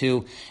chayev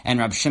 2, and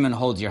Rab Shimon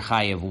holds you're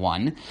chayev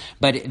 1.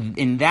 But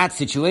in that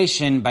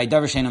situation, by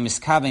davar she'eino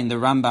miskaven, the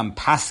Rambam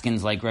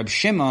paskins like Rab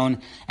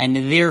Shimon, and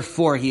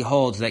therefore he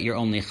holds that you're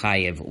only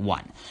chayev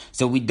 1.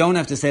 So we don't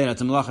have to say that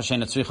it's a melacha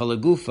she'eina tzricha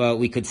legufa.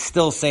 We could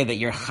still say that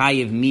you're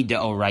chayiv mida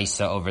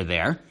oraisa over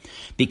there,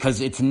 because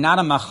it's not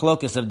a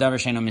machlokus of davar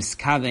she'eino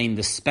miskaven,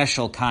 the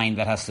special kind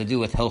that has to do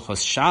with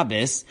Hilchos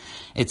Shabbos.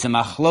 It's a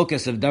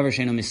machlokus of davar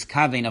she'eino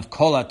miskaven of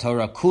Kol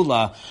HaTorah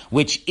Kula,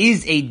 which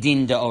is a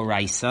din de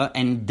oraisa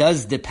and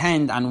does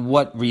depend on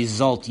what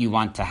result you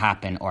want to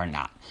happen or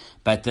not.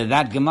 But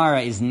that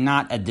Gemara is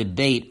not a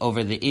debate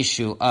over the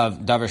issue of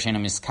davar she'eino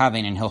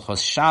miskaven in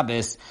Hilchos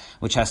Shabbos,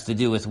 which has to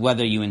do with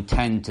whether you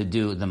intend to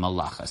do the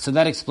malacha. So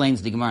that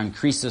explains the Gemara in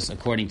Krisus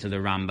according to the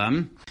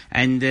Rambam.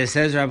 And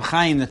says Rab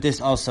Chaim that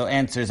this also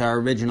answers our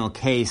original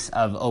case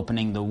of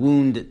opening the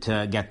wound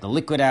to get the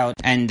liquid out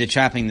and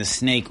trapping the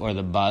snake or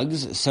the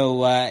bugs.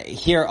 So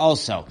here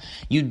also,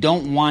 you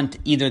don't want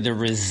either the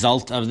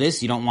result of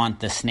this, you don't want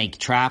the snake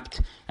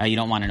trapped, you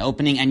don't want an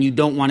opening, and you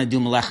don't want to do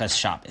Melechas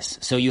Shabbos.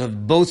 So you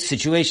have both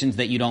situations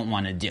that you don't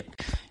want to do.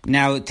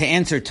 Now, to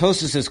answer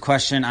Tosfos'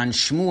 question on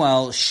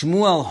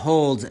Shmuel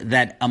holds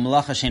that a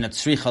Melacha she'eina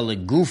tzricha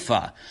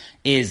legufa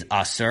is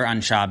asur on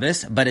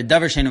Shabbos, but a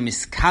davar she'eino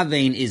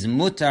miskaven is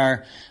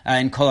mutar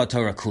in Kol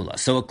HaTorah Kula.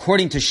 So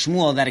according to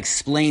Shmuel, that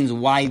explains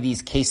why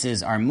these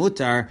cases are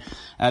mutar,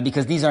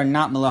 because these are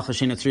not Melacha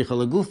she'eina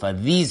tzricha legufa.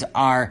 These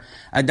are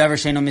a davar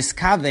she'eino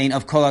miskaven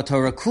of Kol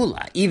HaTorah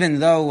Kula. Even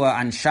though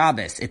on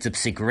Shabbos it's a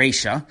psik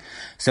reisha,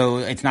 so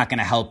it's not going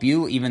to help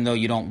you, even though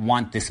you don't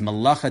want this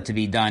Melacha to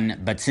be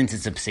done, but since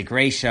it's a psik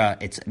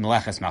reisha, it's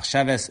Meleches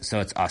machshavas,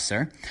 so it's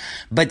asur.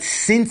 But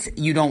since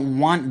you don't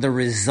want the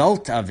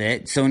result of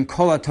it, so in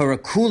Kol HaTorah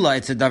Kula,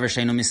 it's a davar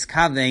she'eino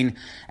miskaven,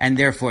 and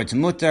therefore it's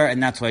mutar,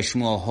 and that's why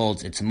Shmuel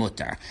holds it's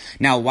mutar.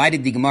 Now, why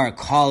did the Gemara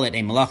call it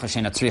a melacha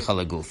she'eina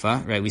tzricha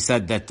legufa? Right? We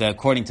said that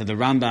according to the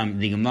Rambam,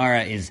 the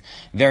Gemara is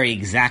very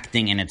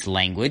exacting in its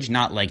language,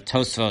 not like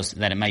Tosfos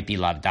that it might be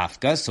lav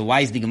dafka. So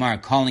why is the Gemara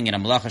calling it a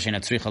melacha she'eina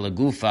tzricha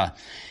legufa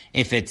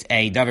if it's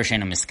a davar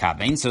she'eino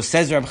miskaven? So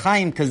says Rab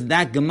Chaim, because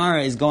that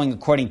Gemara is going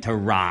according to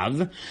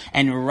Rav,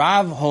 and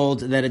Rav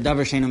holds that a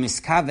davar she'eino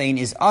miskaven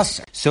is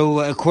asur. So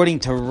according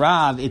to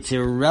Rav, it's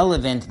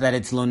irrelevant that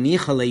it's lo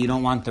nichale, you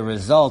don't want the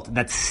result,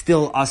 that's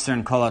still asur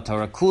in Kol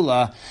HaTorah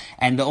Kula,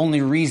 and the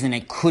only reason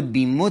it could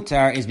be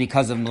mutar is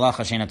because of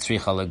melacha she'eina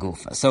tzricha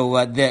legufa. So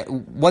what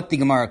the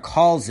Gemara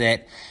calls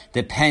it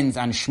depends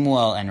on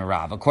Shmuel and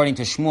Rav. According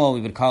to Shmuel,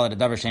 we would call it a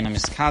davar she'eino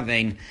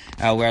miskaven,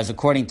 whereas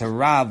according to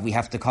Rav, we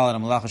have to call it a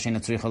melacha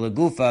she'eina tzricha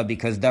legufa,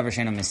 because davar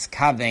she'eino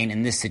miskaven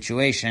in this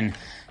situation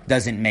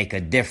doesn't make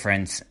a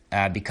difference,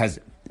 because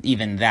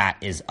even that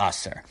is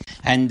asur.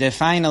 And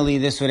finally,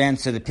 this would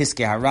answer the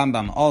Piskei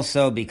HaRambam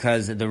also,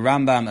 because the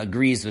Rambam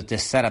agrees with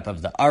this setup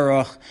of the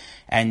Aruch,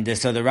 and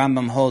so the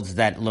Rambam holds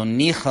that lo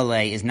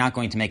nichale is not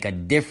going to make a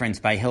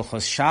difference by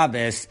Hilchos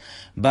Shabbos,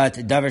 but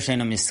davar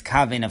she'eino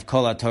miskaven of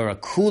Kol HaTorah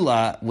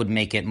Kula would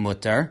make it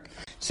mutar.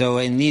 So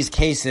in these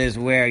cases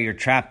where you're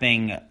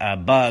trapping a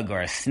bug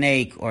or a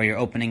snake or you're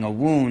opening a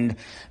wound,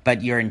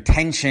 but your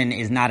intention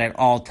is not at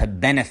all to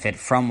benefit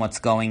from what's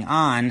going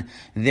on,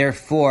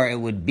 therefore it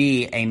would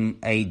be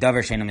a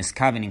davar she'eino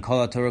miskaven in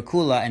Kol HaTorah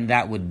Kula, and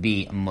that would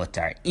be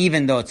mutar.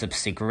 Even though it's a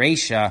psik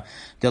reisha,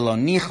 de lo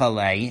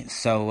nichale,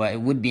 so it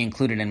would be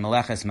included in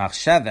Meleches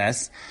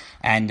machshavas,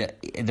 and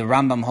the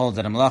Rambam holds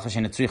that a melacha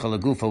she'eina tzricha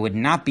legufa would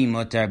not be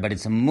mutar, but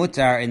it's a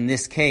mutar in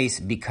this case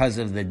because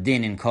of the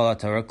din in Kol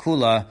HaTorah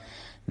Kula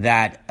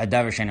that a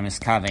davar she'eino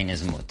miskaven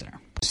is mutar.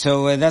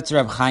 So that's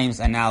Reb Chaim's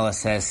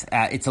analysis.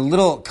 It's a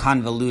little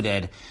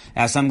convoluted,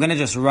 so I'm going to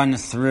just run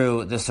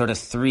through the sort of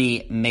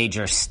three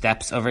major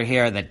steps over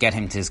here that get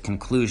him to his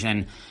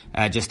conclusion,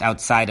 just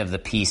outside of the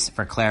piece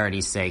for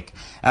clarity's sake.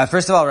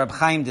 First of all, Reb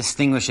Chaim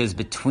distinguishes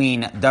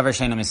between davar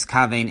she'eino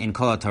miskaven in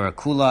Kol HaTorah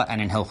Kula and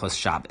in Hilchos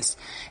Shabbos.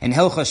 In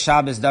Hilchos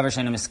Shabbos, davar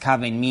she'eino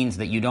miskaven means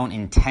that you don't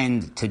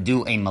intend to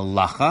do a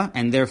malacha,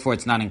 and therefore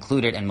it's not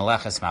included in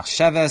Meleches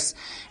machshavas,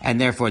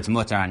 and therefore it's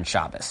mutar on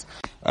Shabbos.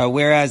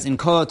 Whereas in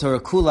Kol HaTorah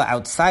Kula,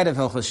 outside of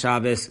Hilchos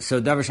Shabbos,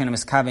 so davar she'eino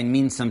miskaven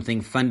means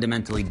something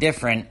fundamentally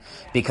different,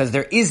 because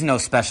there is no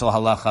special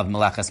halacha of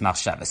Meleches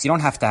machshavas. You don't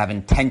have to have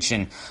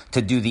intention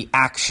to do the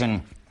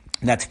action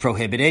that's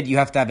prohibited. You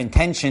have to have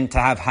intention to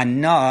have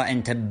hana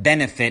and to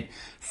benefit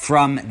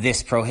from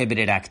this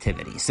prohibited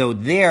activity. So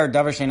there,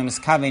 davar she'eino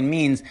miskaven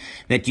means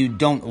that you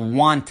don't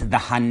want the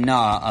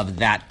hana of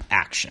that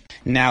action.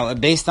 Now,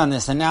 based on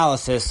this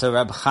analysis, so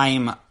Reb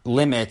Chaim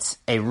limits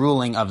a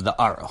ruling of the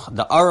Aruch.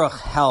 The Aruch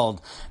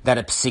held that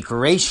a psik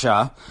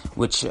reisha,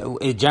 which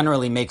it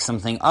generally makes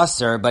something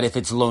usher, but if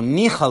it's lo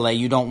nichale,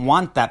 you don't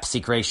want that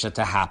psik reisha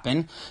to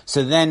happen,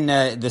 so then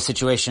the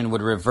situation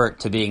would revert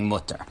to being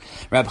mutter.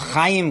 Reb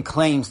Chaim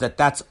claims that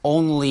that's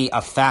only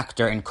a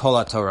factor in kol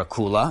haTorah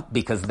kula,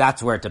 because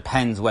that's where it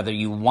depends whether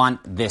you want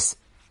this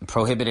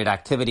prohibited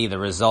activity, the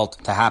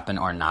result, to happen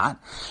or not.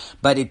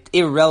 But it's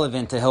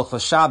irrelevant to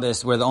Hilchos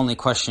Shabbos, where the only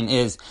question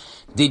is,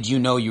 did you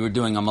know you were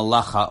doing a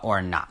malacha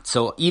or not?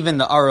 So even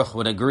the Aruch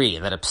would agree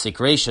that a psik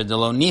reisha de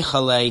lo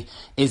nichale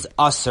is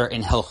usher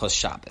in Hilchos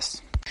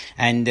Shabbos.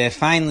 And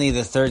finally,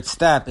 the third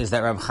step is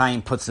that Reb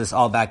Chaim puts this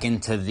all back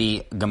into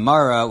the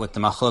Gemara with the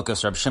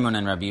machlokas Reb Shimon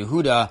and Reb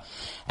Yehuda,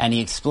 and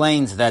he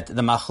explains that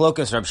the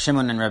machlokas Reb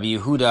Shimon and Reb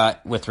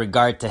Yehuda with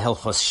regard to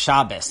Hilchos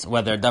Shabbos,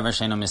 whether davar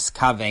she'eino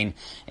miskaven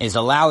is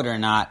allowed or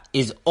not,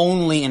 is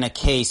only in a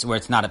case where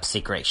it's not a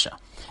psik reisha.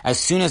 As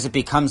soon as it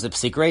becomes a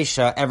psik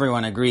reisha,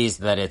 everyone agrees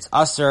that it's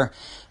usher,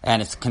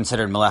 and it's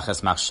considered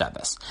meleches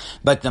machshavas.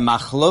 But the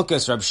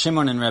machlokas Reb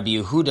Shimon and Reb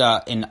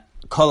Yehuda in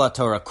kol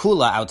haTorah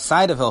kula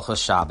outside of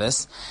Hilchos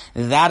Shabbos,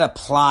 that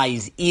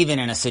applies even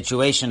in a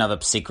situation of a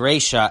psik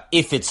reisha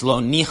if it's lo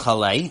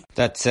nichale.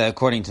 That's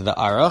according to the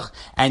Aruch.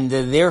 And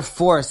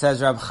therefore,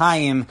 says Reb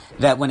Chaim,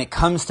 that when it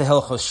comes to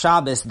Hilchos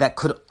Shabbos, that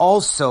could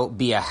also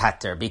be a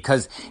heter,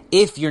 because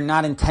if you're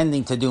not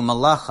intending to do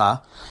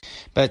malacha,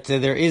 but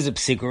there is a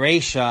psik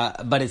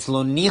reisha, but it's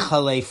lo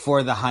nichale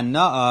for the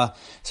hana'ah,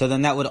 so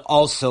then that would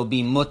also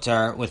be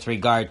mutter with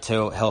regard to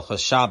Hilchos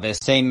Shabbos,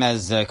 same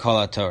as kol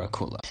haTorah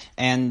kula.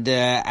 And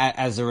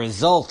as a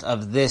result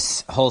of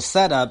this whole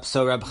setup,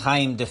 so Reb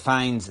Chaim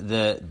defines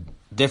the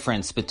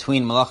difference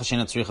between malacha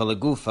she'eino tzricha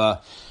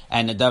legufa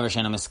and a davar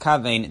she'eino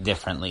miskaven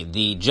differently.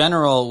 The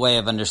general way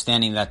of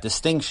understanding that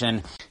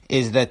distinction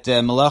is that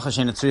malacha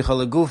she'eino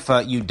tzricha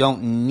legufa, you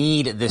don't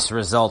need this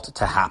result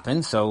to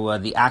happen. So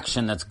the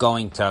action that's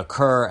going to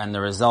occur and the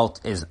result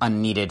is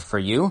unneeded for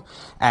you.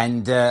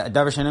 And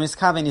davar she'eino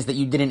miskaven is that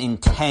you didn't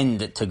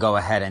intend to go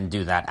ahead and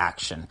do that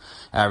action.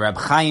 Reb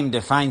Chaim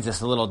defines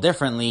this a little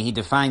differently. He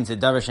defines the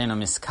davar she'eino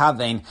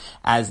miskaven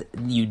as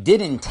you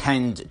did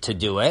intend to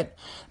do it,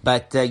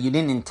 but you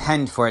didn't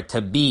intend for it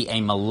to be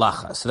a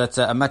malacha. So that's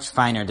a much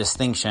finer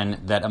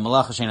distinction, that a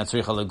malacha she'eino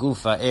tzricha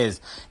legufa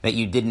is that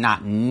you did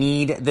not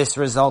need this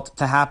result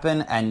to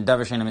happen, and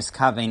davar she'eino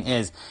miskaven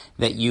is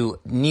that you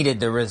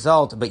needed the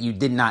result, but you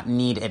did not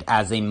need it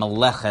as a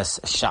meleches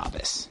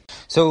Shabbos.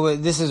 So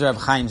this is Reb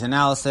Chaim's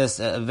analysis,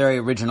 a very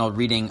original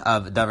reading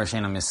of davar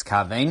she'eino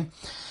miskaven.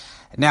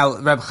 Now,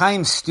 Reb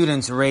Chaim's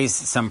students raised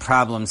some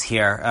problems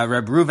here.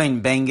 Reb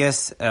Ruvain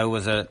Bengis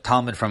was a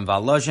Talmud from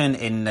Volozhin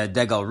in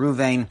Degel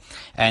Ruvain,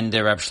 and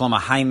Reb Shlomo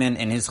Hyman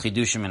in his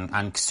Chidushim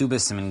on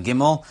Ksubis and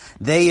Gimel.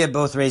 They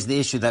both raised the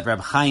issue that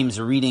Reb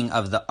Chaim's reading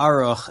of the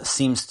Aruch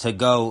seems to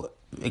go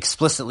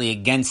explicitly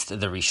against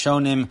the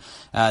Rishonim.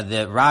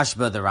 The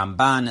Rashba, the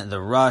Ramban,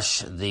 the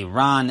Rosh, the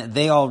Ran,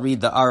 they all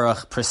read the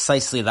Aruch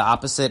precisely the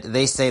opposite.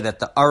 They say that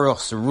the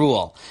Aruch's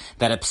rule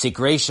that a psik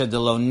reisha de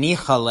lo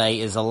nichale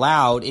is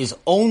allowed is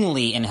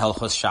only in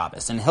Hilchos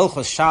Shabbos. In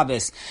Hilchos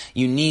Shabbos,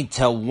 you need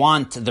to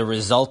want the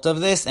result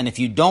of this, and if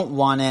you don't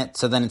want it,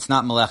 so then it's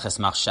not meleches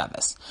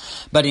machshavas.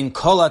 But in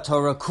kol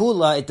haTorah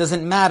kula, it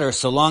doesn't matter.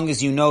 So long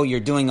as you know you're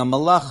doing a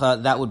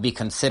malacha, that would be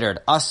considered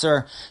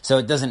usher. So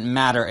it doesn't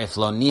matter if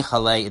lo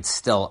nichale, it's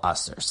still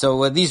usher.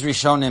 So these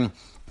Rishonim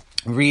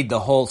read the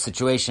whole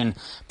situation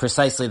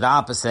precisely the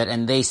opposite,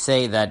 and they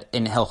say that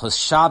in Hilchos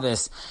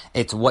Shabbos,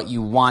 it's what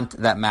you want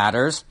that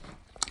matters.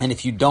 And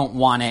if you don't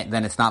want it,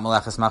 then it's not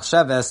meleches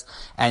machshavas.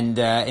 And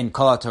in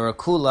kol haTorah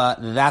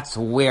kula, that's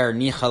where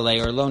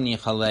nichale or lo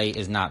nichale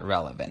is not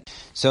relevant.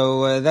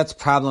 So that's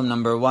problem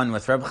number one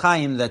with Reb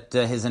Chaim, that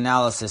his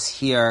analysis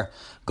here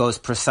goes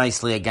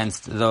precisely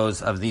against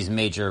those of these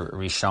major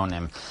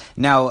Rishonim.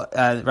 Now,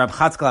 Rab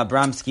Chatzkel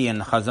Abramsky and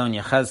Chazon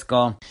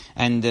Yechezkel,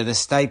 and the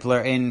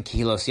Stipler in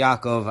Kehilos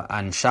Yaakov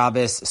on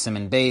Shabbos,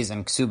 Siman Beis,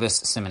 and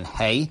Ksubis, Siman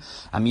Hey.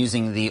 I'm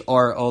using the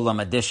Or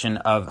Olam edition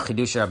of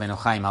Chidush Rabbeinu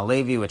Chaim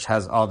HaLevi, which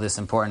has all this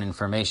important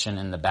information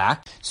in the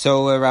back.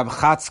 So Rab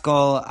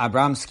Chatzkel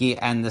Abramsky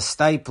and the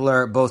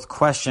Stipler both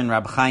question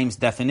Rab Chaim's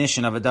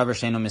definition of a davar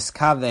she'eino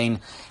miskaven,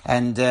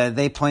 and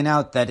they point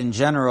out that in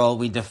general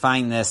we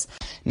define this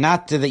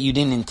not that you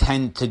didn't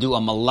intend to do a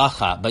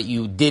malacha, but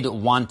you did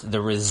want the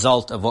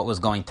result of what was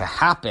going to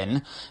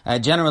happen.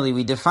 Generally,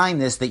 we define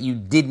this that you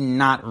did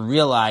not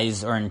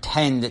realize or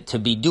intend to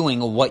be doing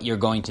what you're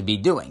going to be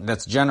doing.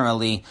 That's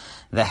generally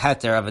the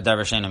heter of a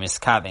davar she'eino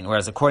miskaven.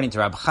 Whereas according to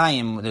Rab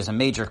Chaim, there's a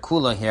major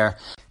kula here,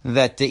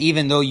 that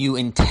even though you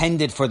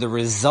intended for the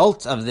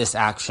result of this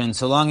action,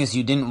 so long as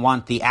you didn't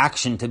want the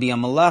action to be a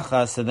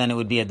malacha, so then it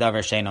would be a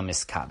davar she'eino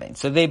miskaven.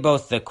 So they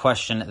both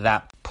question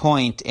that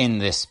point in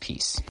this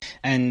piece.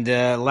 And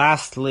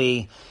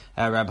lastly,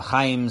 Reb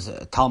Chaim's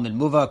Talmud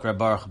Muvak, Reb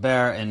Baruch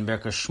Ber, and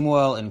Birkas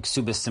Shmuel, and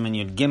Ksubis Siman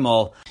Yud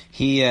Gimel,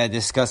 He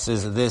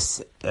discusses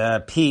this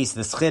piece,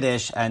 this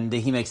chiddush, and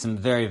he makes some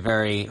very,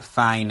 very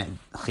fine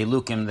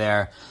chilukim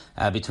there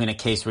between a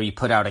case where you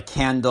put out a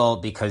candle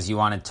because you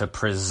wanted to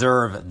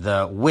preserve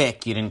the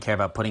wick, you didn't care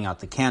about putting out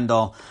the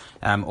candle,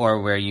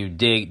 or where you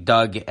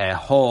dug a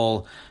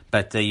hole,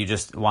 but you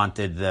just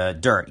wanted the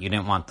dirt. You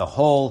didn't want the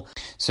hole.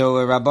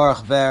 So Rav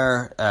Baruch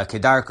Ber,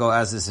 Kedarko,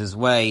 as is his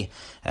way,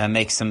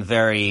 makes some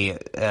very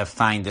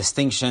fine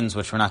distinctions,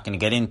 which we're not going to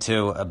get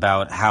into,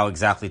 about how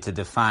exactly to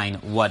define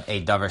what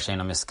a davar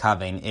she'eino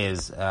miskaven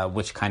is,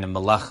 which kind of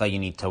malacha you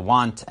need to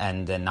want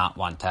and not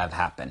want to have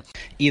happen.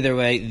 Either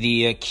way,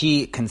 the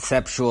key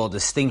conceptual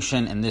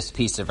distinction in this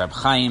piece of Reb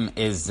Chaim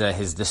is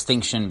his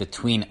distinction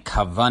between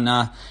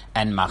kavana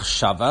and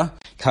machshava.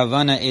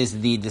 Kavana is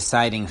the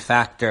deciding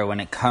factor when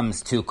it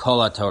comes to kol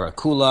haTorah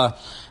kula,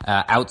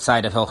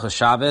 outside of Hilchos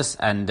Shabbos,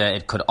 and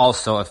it could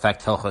also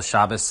affect Hilchos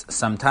Shabbos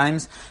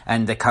sometimes.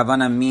 And the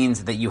kavana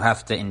means that you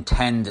have to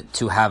intend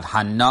to have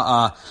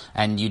hana'ah,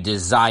 and you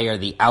desire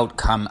the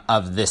outcome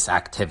of this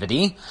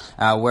activity.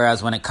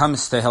 Whereas when it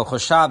comes to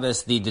Hilchos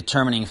Shabbos, the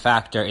determining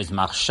factor is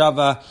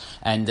machshava,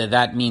 and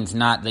that means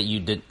not that you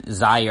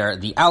desire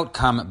the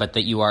outcome, but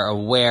that you are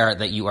aware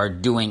that you are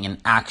doing an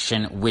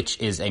action which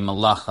is a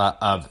malacha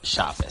of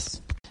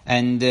Shabbos.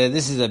 And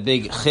this is a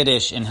big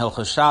chiddush in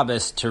Hilchos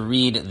Shabbos to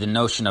read the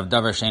notion of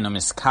davar she'eino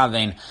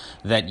miskaven,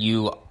 that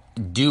you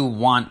do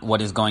want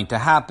what is going to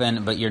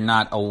happen, but you're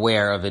not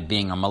aware of it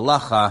being a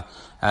malacha.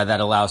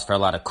 That allows for a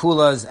lot of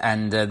kulas,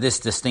 and this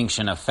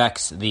distinction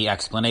affects the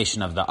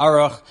explanation of the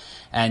Aruch,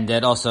 and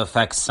it also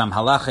affects some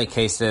halachic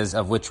cases,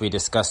 of which we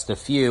discussed a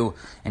few,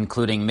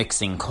 including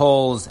mixing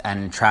coals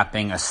and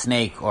trapping a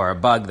snake or a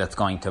bug that's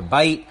going to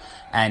bite,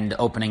 and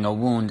opening a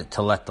wound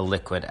to let the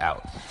liquid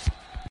out.